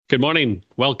Good morning.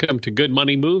 Welcome to Good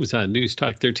Money Moves on News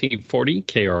Talk 1340,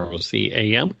 KROC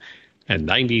AM and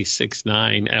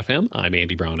 96.9 FM. I'm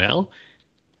Andy Brownell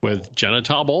with Jenna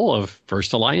Taubel of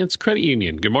First Alliance Credit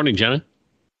Union. Good morning, Jenna.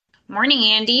 Morning,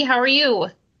 Andy. How are you?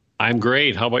 I'm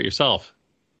great. How about yourself?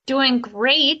 Doing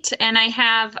great. And I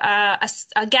have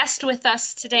a guest with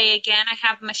us today again. I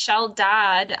have Michelle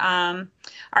Dodd.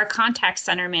 Our contact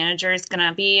center manager is going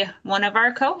to be one of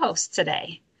our co-hosts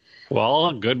today.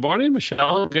 Well, good morning,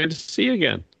 Michelle. Good to see you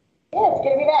again. Yeah, it's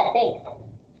good to be back. Thanks.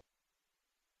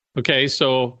 Okay,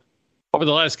 so over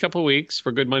the last couple of weeks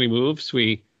for Good Money Moves,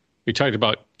 we talked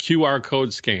about QR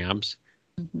code scams.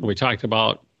 Mm-hmm. We talked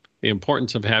about the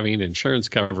importance of having insurance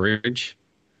coverage.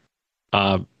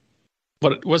 What's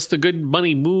the Good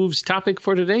Money Moves topic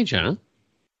for today, Jenna?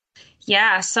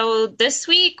 Yeah, so this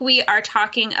week we are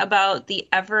talking about the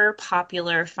ever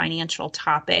popular financial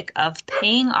topic of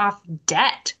paying off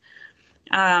debt.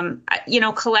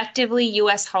 Collectively,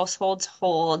 U.S. households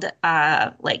hold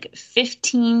like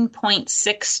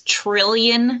 $15.6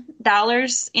 trillion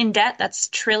in debt. That's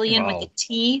trillion with a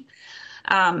T.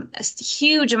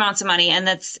 Huge amounts of money, and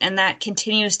that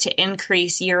continues to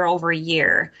increase year over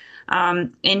year.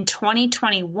 In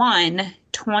 2021,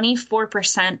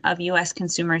 24% of U.S.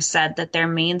 consumers said that their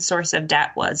main source of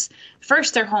debt was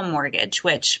first their home mortgage,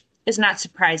 which is not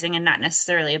surprising and not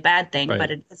necessarily a bad thing, right.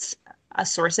 But it's a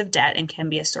source of debt and can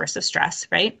be a source of stress,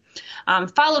 right?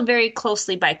 Followed very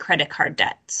closely by credit card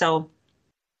debt,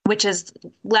 which is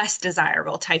less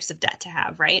desirable types of debt to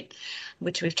have, right?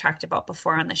 Which we've talked about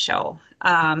before on the show.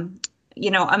 And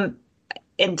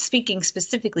speaking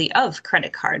specifically of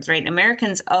credit cards, right?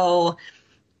 Americans owe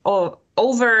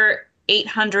over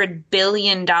 $800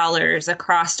 billion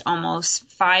across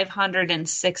almost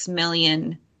 506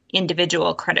 million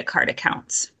individual credit card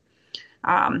accounts.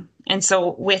 And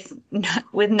so with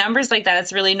numbers like that,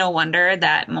 it's really no wonder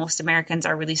that most Americans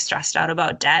are really stressed out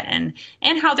about debt and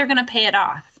how they're going to pay it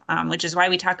off, which is why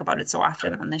we talk about it so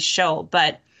often on this show.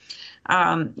 But,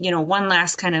 one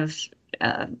last kind of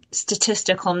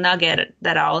statistical nugget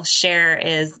that I'll share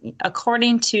is,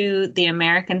 according to the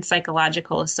American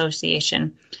Psychological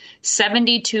Association,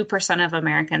 72% of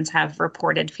Americans have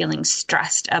reported feeling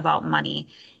stressed about money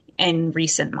in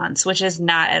recent months, which is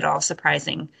not at all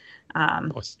surprising.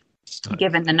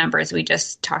 Given the numbers we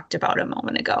just talked about a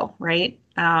moment ago, right?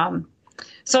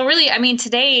 So really,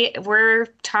 today we're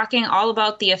talking all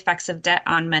about the effects of debt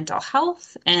on mental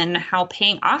health and how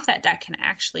paying off that debt can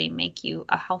actually make you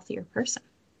a healthier person.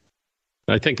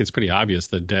 I think it's pretty obvious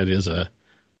that debt is a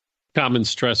common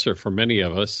stressor for many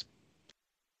of us.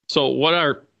 So what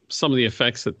are some of the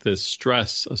effects that this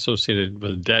stress associated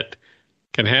with debt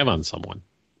can have on someone?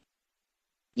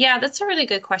 Yeah, that's a really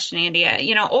good question, Andy.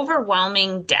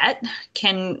 Overwhelming debt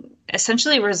can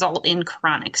essentially result in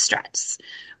chronic stress,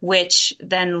 which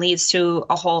then leads to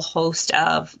a whole host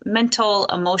of mental,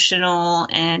 emotional,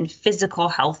 and physical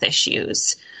health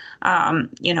issues.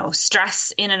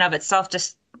 Stress in and of itself,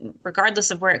 just regardless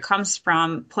of where it comes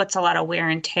from, puts a lot of wear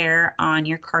and tear on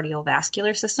your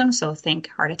cardiovascular system. So think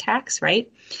heart attacks, right?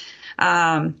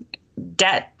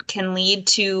 Debt can lead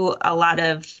to a lot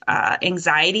of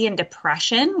anxiety and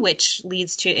depression, which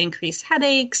leads to increased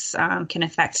headaches, can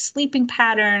affect sleeping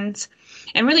patterns,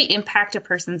 and really impact a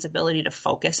person's ability to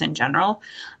focus in general,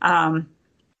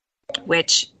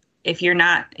 which if you're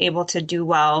not able to do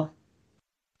well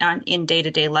in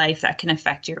day-to-day life, that can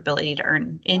affect your ability to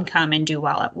earn income and do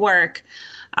well at work.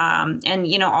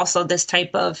 Also this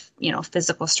type of,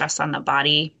 physical stress on the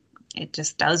body, it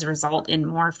just does result in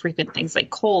more frequent things like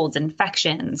colds,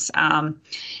 infections. And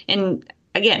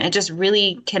again, it just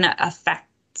really can affect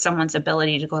someone's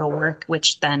ability to go to work,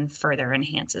 which then further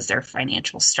enhances their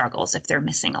financial struggles if they're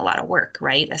missing a lot of work,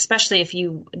 right? Especially if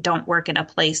you don't work in a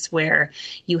place where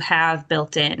you have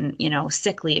built in,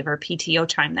 sick leave or PTO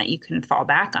time that you can fall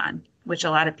back on, which a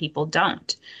lot of people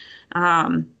don't.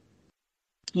 And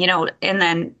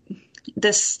then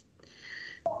this...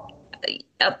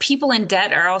 people in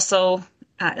debt are also,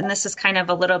 and this is kind of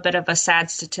a little bit of a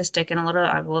sad statistic and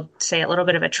I will say a little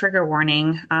bit of a trigger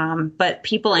warning, but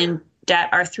people in debt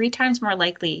are 3 times more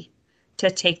likely to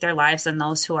take their lives than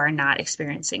those who are not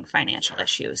experiencing financial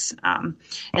issues.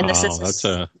 That's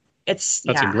a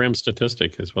grim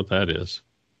statistic is what that is.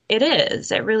 It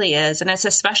is. It really is. And it's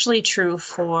especially true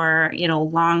for,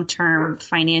 long-term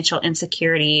financial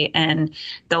insecurity and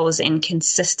those in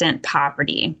consistent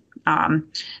poverty.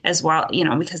 As well,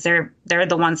 because they're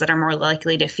the ones that are more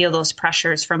likely to feel those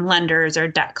pressures from lenders or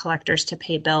debt collectors to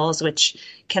pay bills, which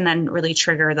can then really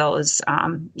trigger those,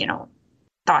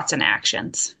 thoughts and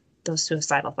actions, those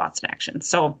suicidal thoughts and actions.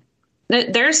 So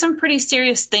There's some pretty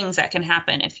serious things that can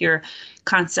happen if you're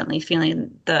constantly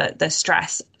feeling the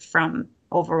stress from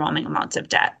overwhelming amounts of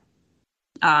debt.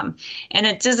 And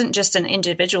it isn't just an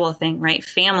individual thing, right?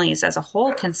 Families as a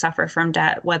whole can suffer from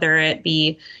debt, whether it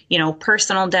be,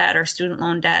 personal debt or student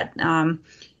loan debt.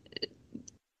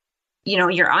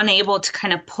 You're unable to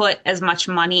kind of put as much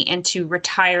money into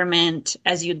retirement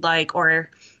as you'd like, or,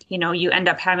 you end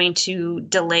up having to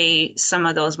delay some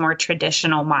of those more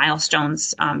traditional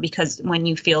milestones because when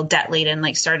you feel debt laden,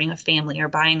 like starting a family or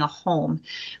buying a home,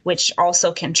 which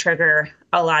also can trigger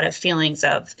a lot of feelings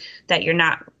of that you're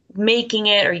not making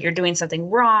it or you're doing something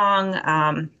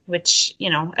wrong, which,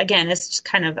 again, it just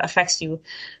kind of affects you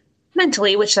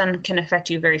mentally, which then can affect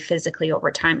you very physically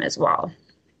over time as well.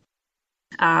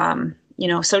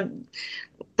 So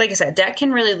like I said, debt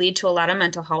can really lead to a lot of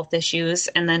mental health issues.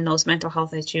 And then those mental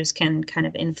health issues can kind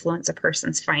of influence a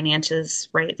person's finances,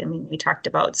 right? I mean, we talked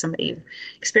about somebody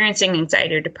experiencing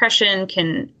anxiety or depression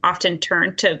can often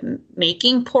turn to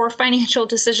making poor financial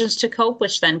decisions to cope,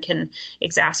 which then can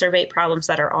exacerbate problems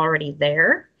that are already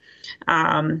there.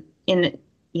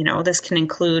 This can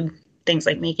include things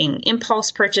like making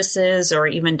impulse purchases or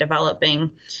even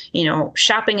developing,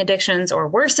 shopping addictions or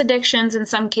worse addictions in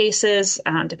some cases,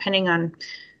 depending on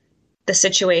the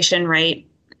situation, right?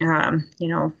 There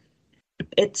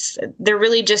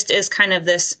really just is kind of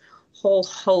this whole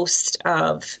host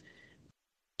of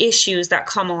issues that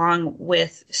come along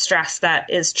with stress that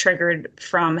is triggered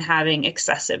from having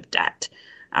excessive debt.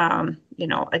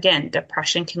 Again,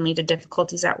 depression can lead to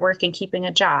difficulties at work and keeping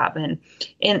a job. And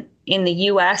in the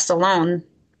U.S. alone,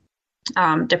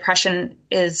 depression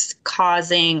is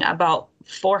causing about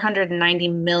 490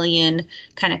 million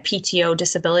kind of PTO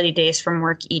disability days from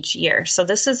work each year. So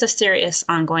this is a serious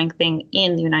ongoing thing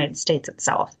in the United States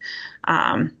itself.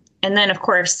 And then, of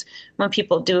course, when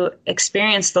people do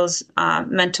experience those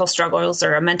mental struggles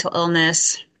or a mental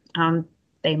illness,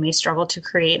 they may struggle to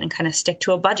create and kind of stick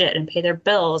to a budget and pay their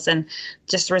bills, and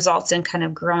just results in kind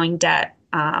of growing debt.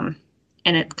 And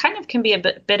it kind of can be a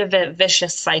bit of a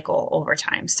vicious cycle over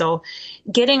time. So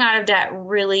getting out of debt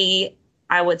really,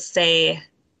 I would say,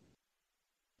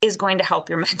 is going to help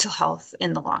your mental health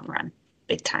in the long run,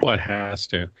 big time. Well, it has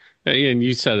to. And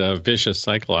you said a vicious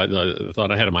cycle. The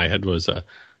thought I had in my head was a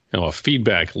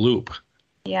feedback loop.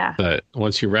 Yeah. That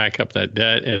once you rack up that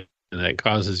debt and that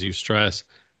causes you stress,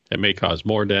 it may cause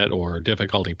more debt or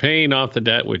difficulty paying off the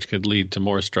debt, which could lead to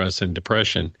more stress and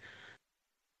depression.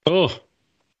 Oh,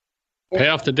 pay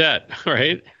off the debt,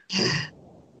 right?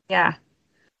 Yeah,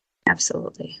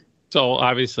 absolutely. So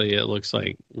obviously it looks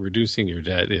like reducing your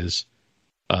debt is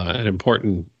an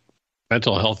important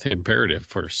mental health imperative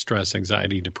for stress,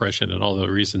 anxiety, depression, and all the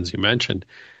reasons you mentioned.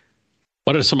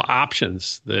 What are some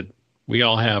options that we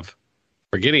all have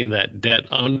for getting that debt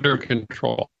under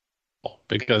control?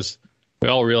 Because we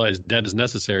all realize debt is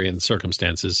necessary in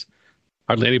circumstances.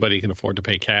 Hardly anybody can afford to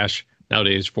pay cash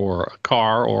nowadays for a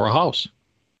car or a house.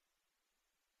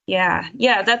 Yeah,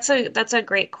 that's a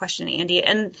great question, Andy.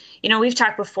 And, we've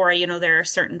talked before, there are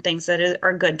certain things that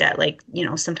are good debt, like,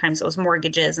 sometimes those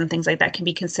mortgages and things like that can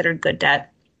be considered good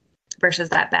debt versus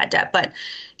that bad debt. But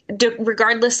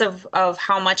regardless of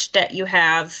how much debt you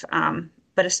have,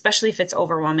 but especially if it's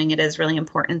overwhelming, it is really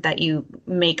important that you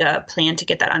make a plan to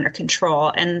get that under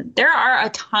control. And there are a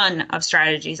ton of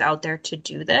strategies out there to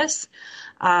do this.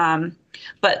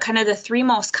 But kind of the three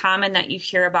most common that you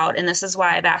hear about, and this is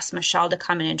why I've asked Michelle to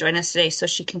come in and join us today so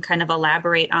she can kind of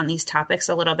elaborate on these topics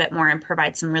a little bit more and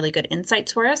provide some really good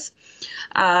insights for us.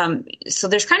 So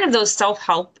there's kind of those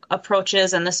self-help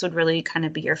approaches, and this would really kind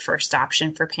of be your first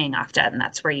option for paying off debt. And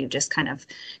that's where you just kind of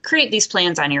create these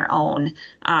plans on your own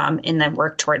and then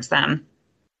work towards them.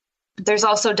 There's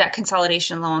also debt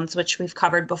consolidation loans, which we've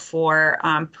covered before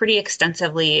pretty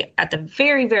extensively at the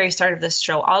very, very start of this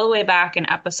show, all the way back in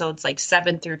episodes like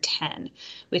 7 through 10.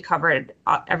 We covered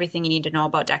everything you need to know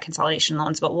about debt consolidation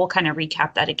loans, but we'll kind of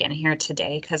recap that again here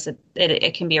today because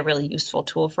it can be a really useful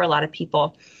tool for a lot of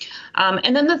people.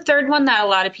 And then the third one that a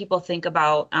lot of people think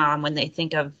about when they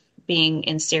think of being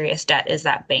in serious debt is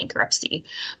that bankruptcy,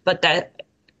 but that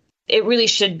it really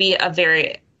should be a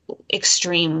very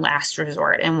extreme last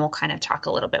resort, and we'll kind of talk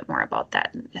a little bit more about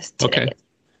that today. Okay.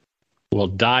 We'll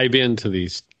dive into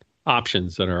these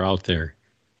options that are out there.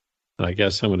 And I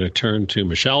guess I'm going to turn to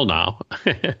Michelle now.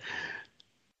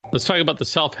 Let's talk about the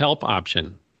self-help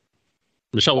option.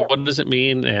 Michelle, what does it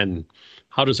mean and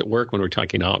how does it work when we're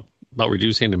talking about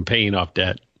reducing and paying off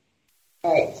debt?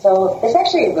 All right, so there's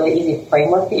actually a really easy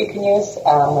framework that you can use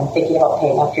when thinking about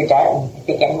paying off your debt, and I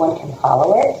think anyone can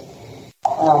follow it.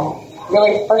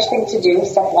 Really, the first thing to do,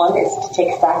 step one, is to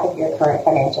take stock of your current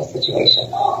financial situation.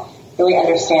 really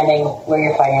understanding where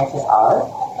your finances are.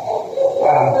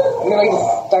 Really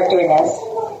just start doing this,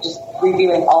 just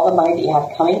reviewing all the money that you have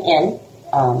coming in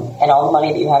and all the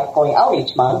money that you have going out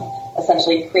each month,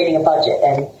 essentially creating a budget.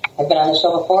 And I've been on the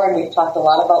show before, and we've talked a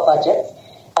lot about budgets.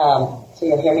 So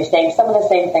you'll hear me saying some of the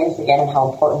same things again and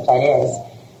how important that is.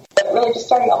 But really just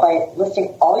starting out by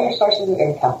listing all your sources of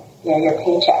income, your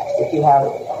paychecks, if you have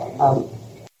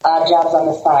odd jobs on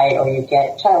the side or you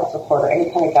get child support or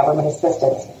any kind of government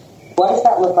assistance. What does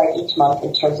that look like each month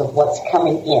in terms of what's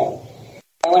coming in?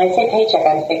 And when I say paycheck,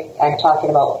 I'm talking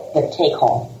about the take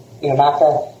home. Not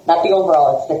the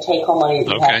overall. It's the take home money that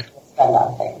you have to spend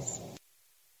on things.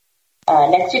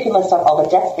 Next, you can list out all the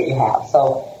debts that you have.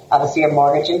 So obviously your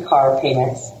mortgage and car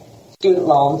payments, student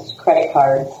loans, credit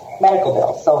cards, medical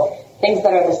bills. So things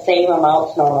that are the same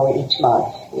amounts normally each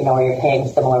month. Or you're paying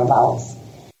similar amounts.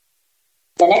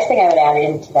 The next thing I would add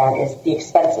into that is the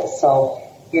expenses. So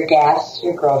your gas,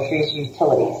 your groceries, your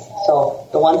utilities. So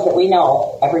the ones that we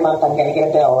know, every month I'm going to get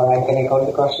a bill or I'm going to go to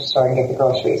the grocery store and get the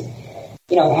groceries.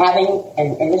 In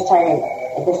this time,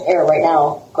 in this era right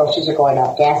now, groceries are going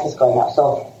up, gas is going up.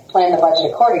 So plan the budget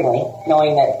accordingly,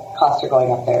 knowing that costs are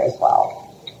going up there as well.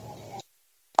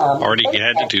 Already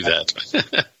had to do that.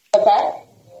 What's that?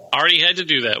 Already had to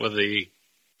do that with the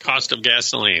cost of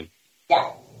gasoline.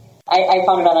 Yeah. I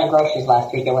found it out on groceries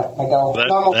last week. Normal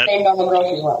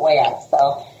groceries went way up.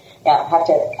 So, yeah, have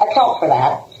to account for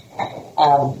that.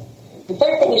 The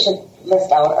third thing you should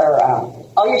list out are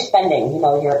all your spending.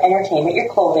 Your entertainment, your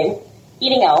clothing,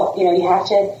 eating out. You have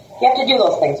to do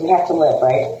those things. We have to live,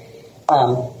 right?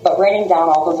 But writing down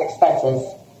all those expenses,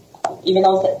 even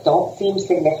those that don't seem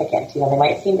significant. They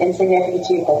might seem insignificant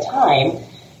to you at the time,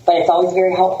 but it's always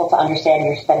very helpful to understand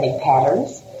your spending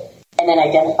patterns. And then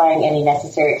identifying any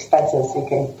necessary expenses so you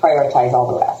can prioritize all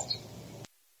the rest.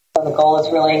 So the goal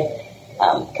is really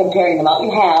comparing the amount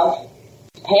you have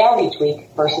to pay out each week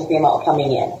versus the amount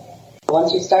coming in. So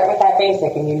once you start with that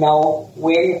basic and you know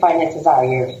where your finances are,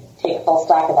 you take full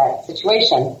stock of that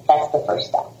situation, that's the first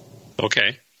step.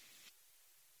 Okay.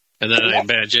 And then I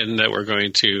imagine that we're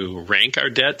going to rank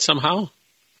our debt somehow?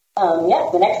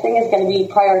 The next thing is going to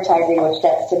be prioritizing which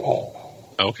debts to pay.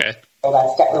 Okay. So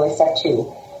that's step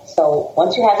 2. So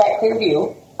once you have that clear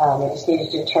view, you just need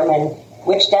to determine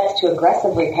which debts to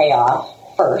aggressively pay off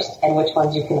first and which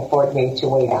ones you can afford maybe to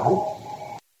wait on.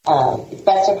 It's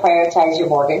best to prioritize your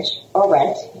mortgage or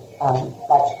rent.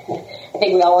 I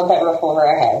think we all want that roof over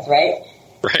our heads, right?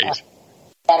 Right.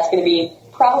 That's going to be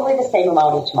probably the same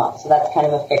amount each month, so that's kind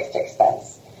of a fixed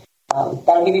expense.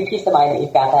 That'll give you peace of mind that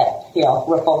you've got that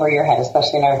roof over your head,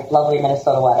 especially in our lovely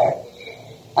Minnesota weather.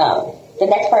 The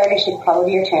next priority should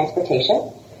probably be your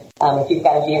transportation. If you've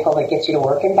got a vehicle that gets you to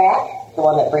work and back, the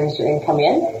one that brings your income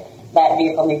in, that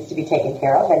vehicle needs to be taken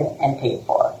care of and paid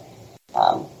for.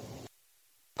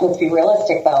 Let's be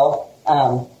realistic, though.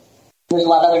 There's a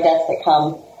lot of other debts that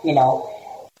come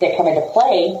into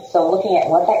play. So looking at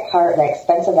what the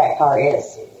expense of that car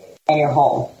is and your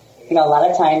home. A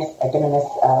lot of times, I've been in this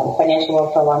financial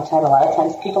world for a long time, a lot of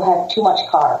times people have too much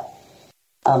car.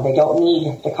 They don't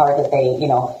need the car that they,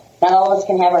 not all of us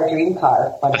can have our dream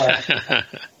car when we're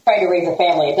trying to raise a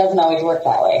family. It doesn't always work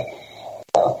that way.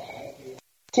 So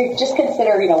to just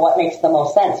consider, what makes the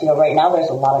most sense. Right now there's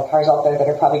a lot of cars out there that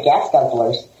are probably gas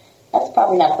guzzlers. That's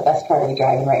probably not the best car to be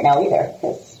driving right now either,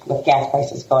 because with gas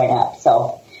prices going up.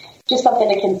 So just something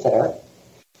to consider.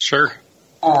 Sure.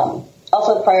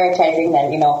 Also prioritizing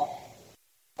then,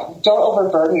 don't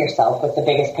overburden yourself with the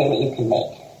biggest payment you can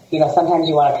make. Sometimes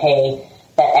you want to pay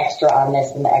that extra on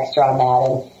this and the extra on that,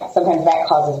 and sometimes that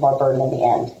causes more burden in the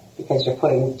end because you're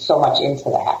putting so much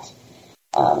into that.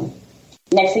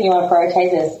 Next thing you want to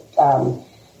prioritize is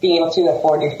being able to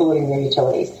afford your food and your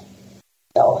utilities.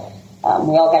 So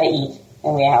we all got to eat,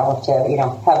 and we have to,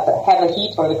 have the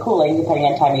heat or the cooling depending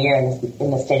on time of year in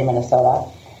the state of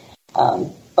Minnesota.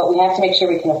 But we have to make sure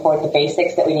we can afford the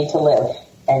basics that we need to live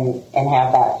and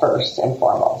have that first and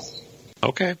foremost.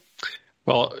 Okay.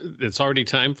 Well, it's already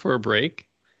time for a break.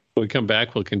 When we come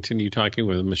back, we'll continue talking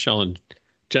with Michelle and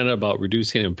Jenna about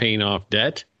reducing and paying off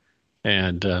debt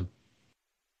and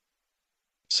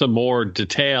some more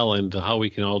detail into how we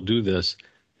can all do this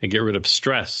and get rid of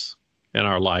stress in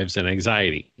our lives and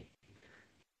anxiety.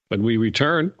 When we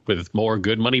return with more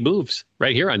Good Money Moves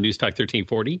right here on News Talk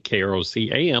 1340,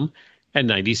 KROC AM and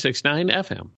 96.9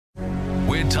 FM.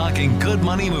 We're talking Good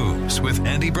Money Moves with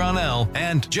Andy Brownell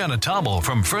and Jenna Tobble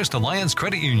from First Alliance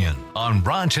Credit Union on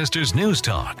Rochester's News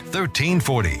Talk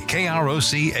 1340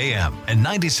 KROC AM and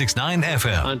 96.9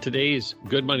 FM. On today's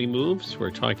Good Money Moves,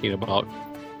 we're talking about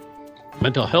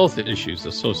mental health issues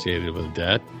associated with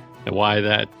debt and why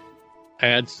that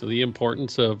adds to the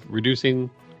importance of reducing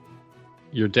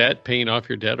your debt, paying off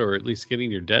your debt, or at least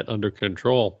getting your debt under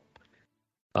control.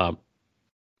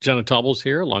 Jenna Taubel's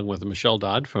here, along with Michelle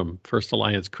Dodd from First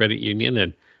Alliance Credit Union.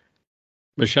 And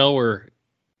Michelle,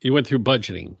 you went through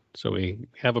budgeting, so we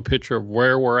have a picture of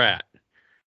where we're at.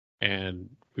 And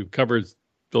we've covered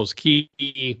those key,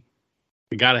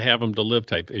 we got to have them to live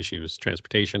type issues,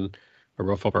 transportation, a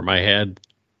roof over my head.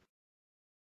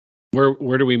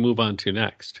 Where do we move on to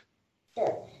next?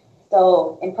 Sure.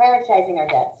 So in prioritizing our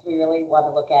debts, we really want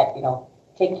to look at,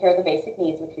 taking care of the basic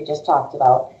needs, which we just talked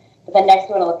about. But then next,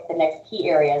 we want to look at the next key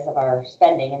areas of our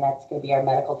spending, and that's going to be our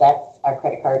medical debts, our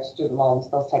credit cards, student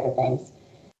loans, those type of things.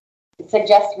 It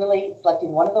suggests really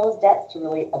selecting one of those debts to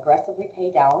really aggressively pay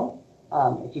down.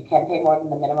 If you can pay more than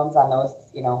the minimums on those,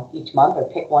 each month, or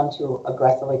pick one to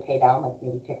aggressively pay down, like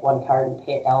maybe pick one card and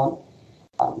pay it down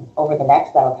over the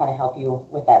next. That'll kind of help you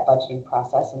with that budgeting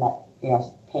process and that,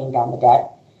 paying down the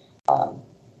debt.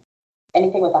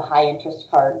 Anything with a high interest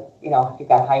card, if you've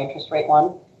got a high interest rate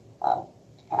one,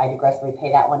 I'd aggressively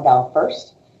pay that one down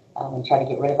first and try to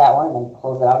get rid of that one and then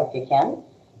close it out if you can.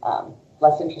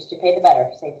 Less interest you pay, the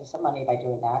better. Save you some money by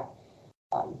doing that.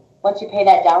 Once you pay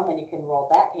that down, then you can roll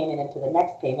that payment into the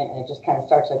next payment, and it just kind of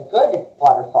starts a good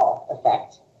waterfall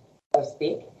effect, so to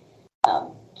speak.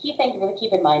 Key thing to really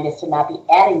keep in mind is to not be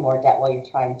adding more debt while you're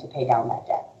trying to pay down that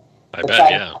debt. I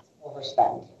bet, yeah. Not to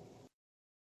overspend.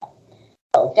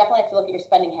 So definitely have to look at your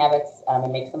spending habits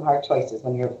and make some hard choices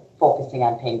when you're focusing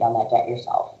on paying down that debt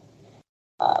yourself.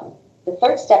 The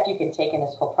third step you can take in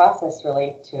this whole process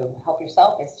really to help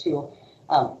yourself is to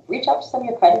reach out to some of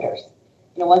your creditors.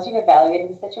 Once you've evaluated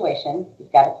the situation,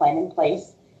 you've got a plan in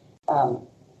place,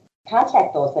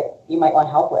 contact those that you might want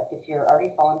help with. If you're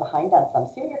already falling behind on some,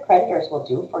 see what your creditors will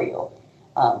do for you.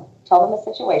 Tell them the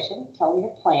situation, tell them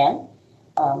your plan.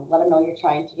 Let them know you're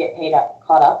trying to get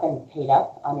caught up and paid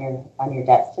up on your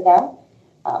debts to them.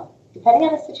 Depending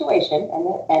on the situation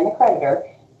and the creditor,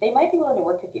 they might be willing to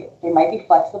work with you. They might be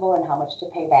flexible in how much to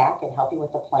pay back and help you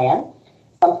with the plan.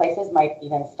 Some places might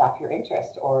even stop your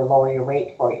interest or lower your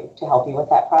rate for you to help you with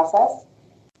that process.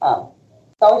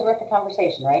 It's always worth a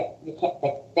conversation, right?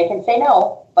 They can say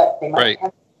no, but they might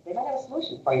have a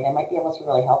solution for you. They might be able to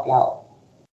really help you out.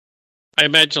 I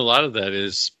imagine a lot of that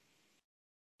is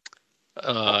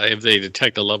if they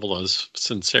detect a level of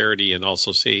sincerity and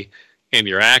also see in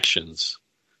your actions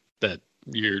that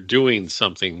you're doing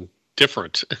something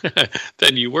different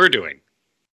than you were doing.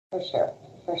 For sure.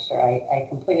 I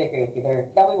completely agree with you.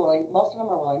 They'll be willing. Most of them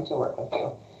are willing to work with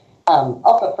you.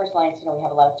 Also at First Alliance, we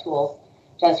have a lot of tools.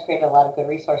 Jen's created a lot of good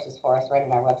resources for us right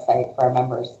on our website for our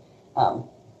members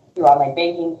through online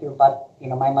banking, through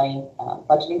My Money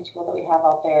budgeting tool that we have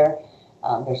out there.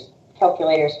 There's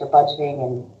calculators for budgeting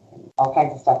and all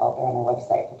kinds of stuff out there on our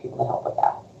website for people to help with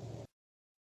that.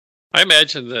 I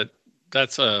imagine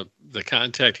that's the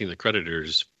contacting the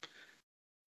creditors,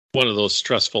 one of those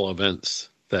stressful events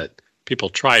that people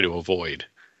try to avoid,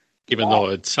 even though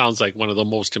it sounds like one of the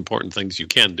most important things you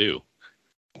can do.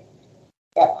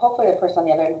 Yeah, hopefully the person on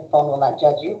the other end of the phone will not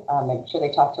judge you. I'm sure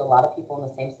they talk to a lot of people in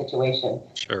the same situation.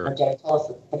 Sure. Jenna told us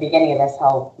at the beginning of this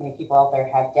how many people out there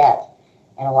have debt,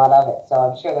 and a lot of it. So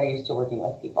I'm sure they're used to working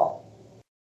with people.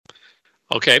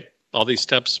 Okay, all these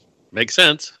steps make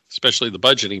sense, especially the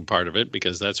budgeting part of it,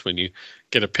 because that's when you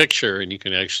get a picture and you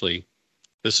can actually,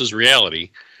 this is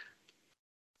reality.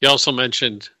 You also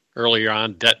mentioned earlier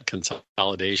on debt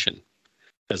consolidation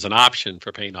as an option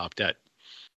for paying off debt.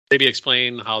 Maybe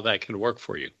explain how that can work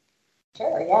for you.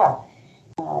 Sure, yeah.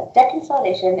 Debt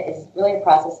consolidation is really a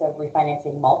process of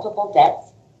refinancing multiple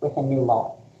debts with a new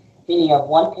loan, meaning you have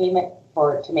one payment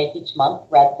to make each month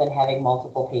rather than having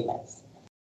multiple payments.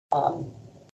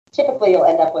 Typically, you'll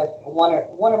end up with one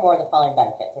or more of the following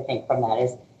benefits, I think, from that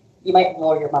is you might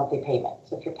lower your monthly payment.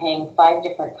 So if you're paying 5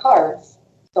 different cards,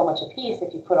 so much a piece,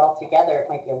 if you put all together, it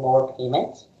might be a lower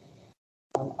payment.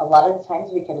 A lot of the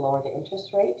times we can lower the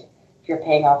interest rate. If you're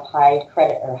paying off high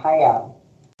credit or high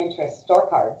interest store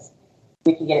cards,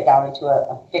 we can get it down into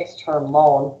a fixed term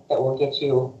loan that will get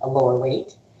you a lower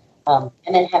rate, and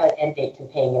then have an end date to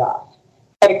paying it off.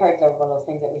 Credit cards are one of those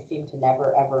things that we seem to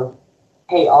never, ever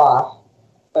pay off.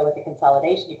 But with the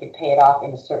consolidation, you can pay it off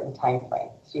in a certain time frame.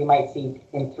 So you might see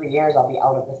in 3 years, I'll be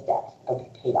out of this debt. I'll be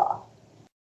paid off.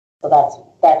 So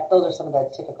those are some of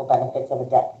the typical benefits of a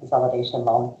debt consolidation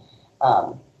loan.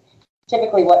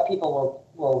 Typically, what people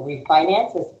will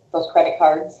refinance is those credit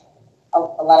cards, a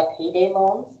lot of payday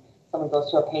loans. Someone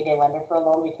goes to a payday lender for a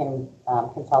loan, we can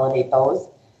consolidate those.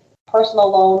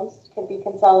 Personal loans can be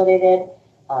consolidated,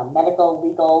 medical,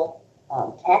 legal,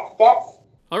 tax debts.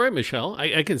 All right, Michelle,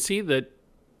 I can see that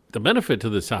the benefit to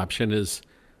this option is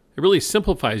it it really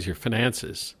simplifies your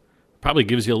finances. Probably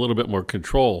gives you a little bit more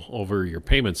control over your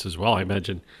payments as well. I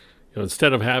imagine,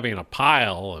 instead of having a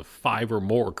pile of 5 or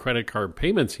more credit card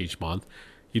payments each month,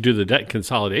 you do the debt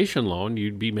consolidation loan,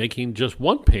 you'd be making just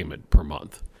one payment per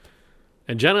month.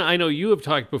 And Jenna, I know you have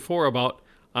talked before about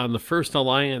on the First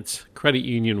Alliance Credit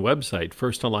Union website,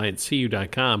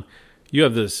 firstalliancecu.com, you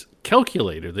have this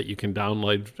calculator that you can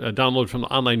download from the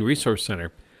Online Resource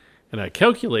Center. And that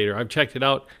calculator, I've checked it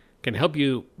out, can help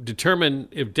you determine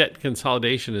if debt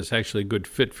consolidation is actually a good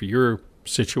fit for your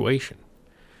situation.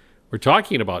 We're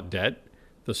talking about debt,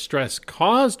 the stress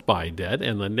caused by debt,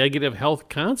 and the negative health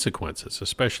consequences,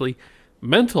 especially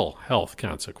mental health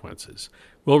consequences.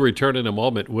 We'll return in a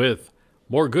moment with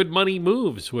more Good Money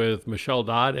Moves with Michelle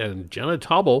Dodd and Jenna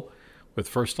Tauble with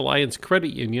First Alliance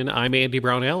Credit Union. I'm Andy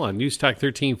Brownell on News Talk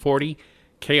 1340,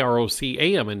 KROC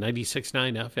AM and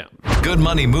 96.9 FM. Good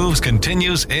Money Moves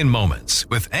continues in moments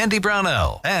with Andy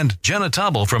Brownell and Jenna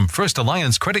Tauble from First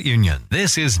Alliance Credit Union.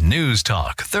 This is News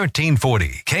Talk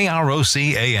 1340,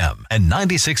 KROC AM and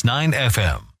 96.9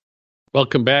 FM.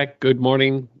 Welcome back. Good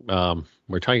morning.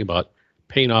 We're talking about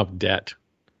paying off debt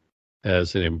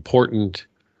as an important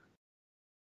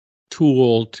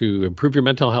tool to improve your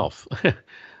mental health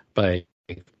by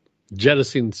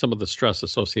jettisoning some of the stress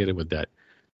associated with debt.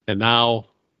 And now,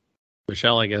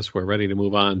 Michelle, I guess we're ready to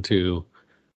move on to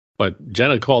what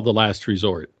Jenna called the last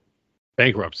resort,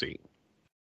 bankruptcy.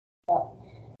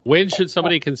 When should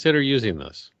somebody consider using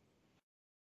this?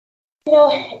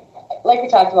 Like we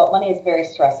talked about, money is very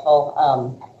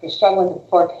stressful. If you're struggling to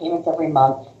afford payments every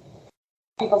month,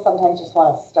 people sometimes just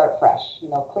want to start fresh.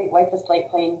 Wipe the slate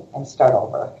clean and start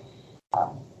over.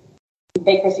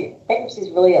 Bankruptcy is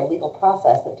really a legal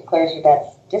process that declares your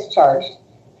debts discharged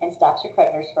and stops your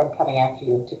creditors from coming after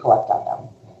you to collect on them.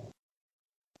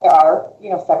 There are,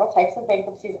 several types of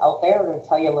bankruptcies out there. We're going to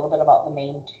tell you a little bit about the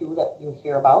main two that you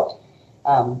hear about.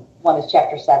 One is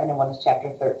Chapter 7 and one is Chapter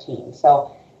 13.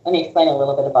 So let me explain a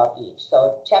little bit about each.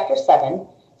 So Chapter 7 is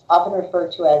often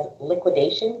referred to as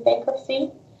liquidation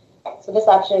bankruptcy. So this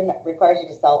option requires you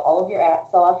to sell off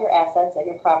your assets and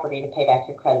your property to pay back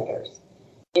your creditors.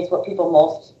 It's what people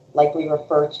most likely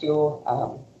refer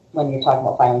to when you're talking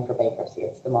about filing for bankruptcy.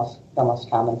 It's the most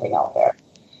common thing out there.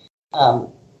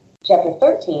 Chapter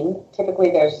 13,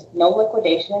 typically there's no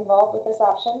liquidation involved with this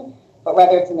option, but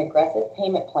rather it's an aggressive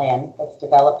payment plan that's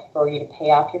developed for you to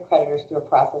pay off your creditors through a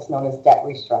process known as debt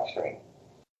restructuring.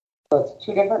 So it's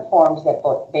two different forms that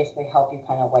basically help you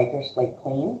kind of wipe your slate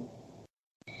clean.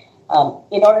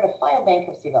 In order to file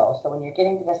bankruptcy, though, so when you're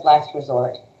getting to this last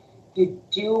resort, you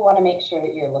do want to make sure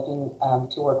that you're looking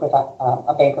to work with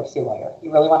a bankruptcy lawyer.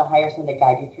 You really want to hire someone to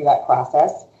guide you through that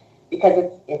process because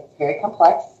it's very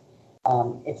complex.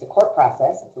 It's a court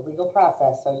process. It's a legal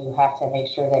process, so you have to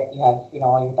make sure that you have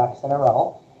all your ducks in a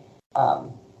row.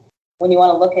 When you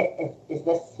want to look at is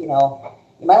this you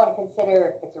might want to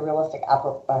consider if it's a realistic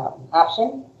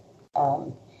option.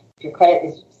 If your credit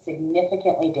is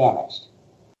significantly damaged,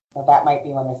 so that might be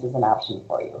when this is an option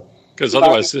for you. Because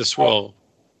otherwise, this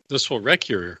will wreck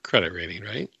your credit rating,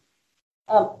 right?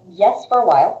 Yes, for a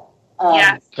while.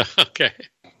 Yeah. Okay.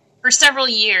 For several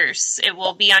years, it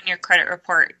will be on your credit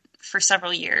report for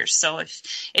several years. So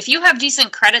if you have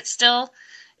decent credit still,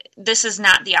 this is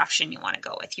not the option you want to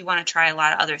go with. You want to try a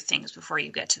lot of other things before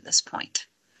you get to this point.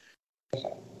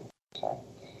 Sure.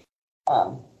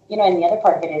 And the other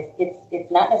part of it is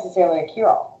it's not necessarily a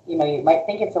cure-all. You might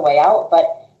think it's a way out, but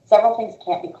several things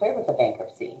can't be cleared with a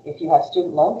bankruptcy. If you have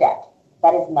student loan debt,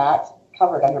 that is not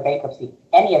covered under bankruptcy.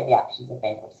 Any of the options of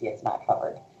bankruptcy, it's not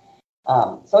covered.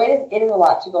 So it is a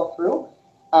lot to go through.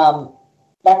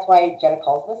 That's why Jenna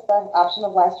calls this the option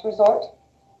of last resort,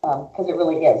 because it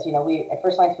really is. We at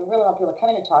First Alliance, we really want people to come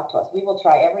in and talk to us. We will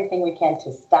try everything we can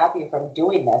to stop you from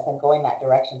doing this and going that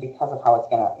direction because of how it's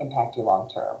going to impact you long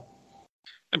term.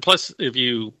 And plus, if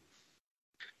you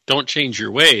don't change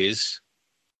your ways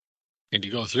and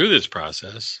you go through this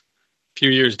process, a few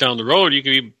years down the road,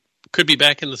 you could be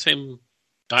back in the same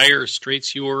dire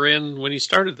straits you were in when you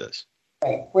started this.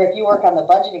 Right. Where if you work on the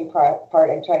budgeting part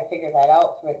and try to figure that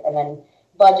out and then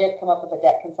budget, come up with a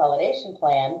debt consolidation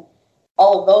plan,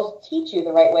 all of those teach you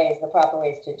the right ways, the proper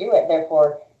ways to do it.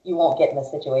 Therefore, you won't get in this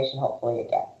situation, hopefully,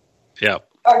 again. Yeah.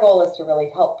 Our goal is to really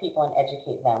help people and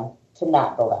educate them to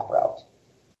not go that route.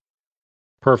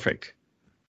 Perfect.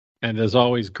 And as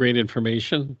always, great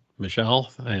information,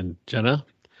 Michelle and Jenna.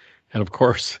 And of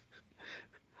course,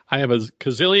 I have a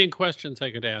gazillion questions I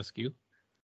could ask you,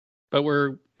 but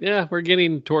we're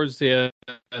getting towards the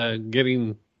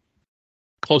getting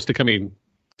close to coming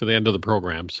to the end of the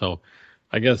program. So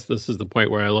I guess this is the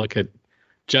point where I look at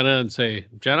Jenna and say,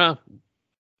 Jenna,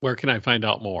 Where can I find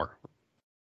out more?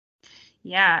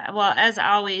 Yeah, well, as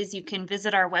always, you can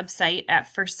visit our website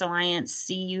at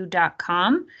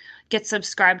firstalliancecu.com. Get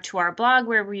subscribed to our blog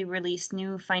where we release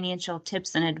new financial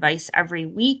tips and advice every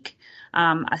week.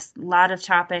 A lot of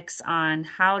topics on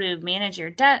how to manage your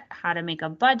debt, how to make a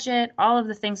budget, all of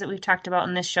the things that we've talked about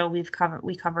in this show we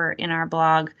cover in our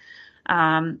blog.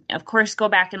 Of course, go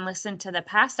back and listen to the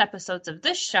past episodes of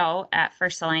this show at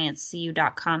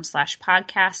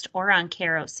firstalliancecu.com/podcast or on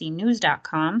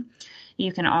krocnews.com.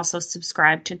 You can also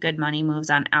subscribe to Good Money Moves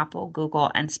on Apple,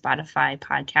 Google, and Spotify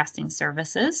podcasting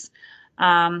services.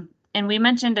 And we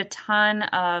mentioned a ton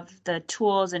of the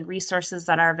tools and resources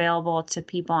that are available to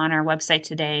people on our website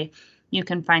today. You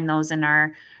can find those in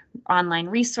our online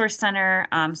resource center.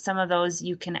 Some of those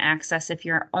you can access if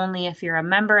you're a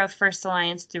member of First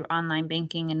Alliance through online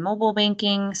banking and mobile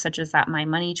banking, such as that My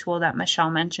Money tool that Michelle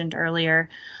mentioned earlier.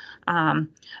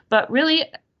 But really,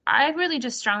 I really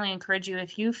just strongly encourage you,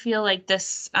 if you feel like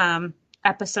this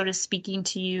episode is speaking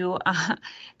to you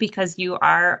because you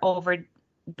are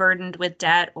overburdened with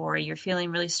debt or you're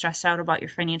feeling really stressed out about your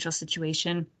financial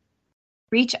situation,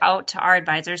 reach out to our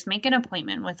advisors, make an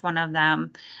appointment with one of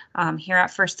them here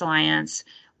at First Alliance.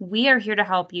 We are here to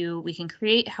help you. We can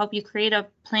help you create a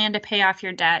plan to pay off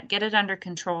your debt, get it under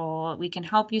control. We can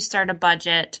help you start a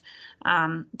budget.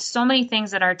 So many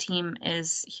things that our team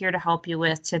is here to help you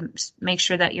with to make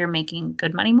sure that you're making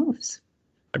good money moves.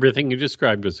 Everything you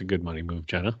described was a good money move,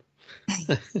 Jenna.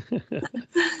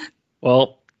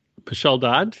 Well, Michelle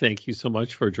Dodd, thank you so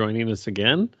much for joining us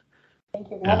again.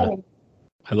 Thank you for having me.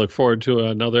 I look forward to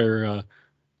another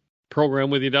program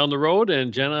with you down the road.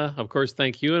 And Jenna, of course,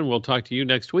 thank you. And we'll talk to you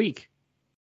next week.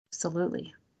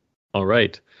 Absolutely. All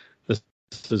right. This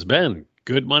has been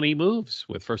Good Money Moves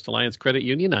with First Alliance Credit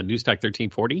Union on Newstalk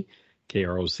 1340,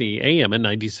 KROC AM and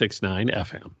 96.9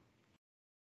 FM.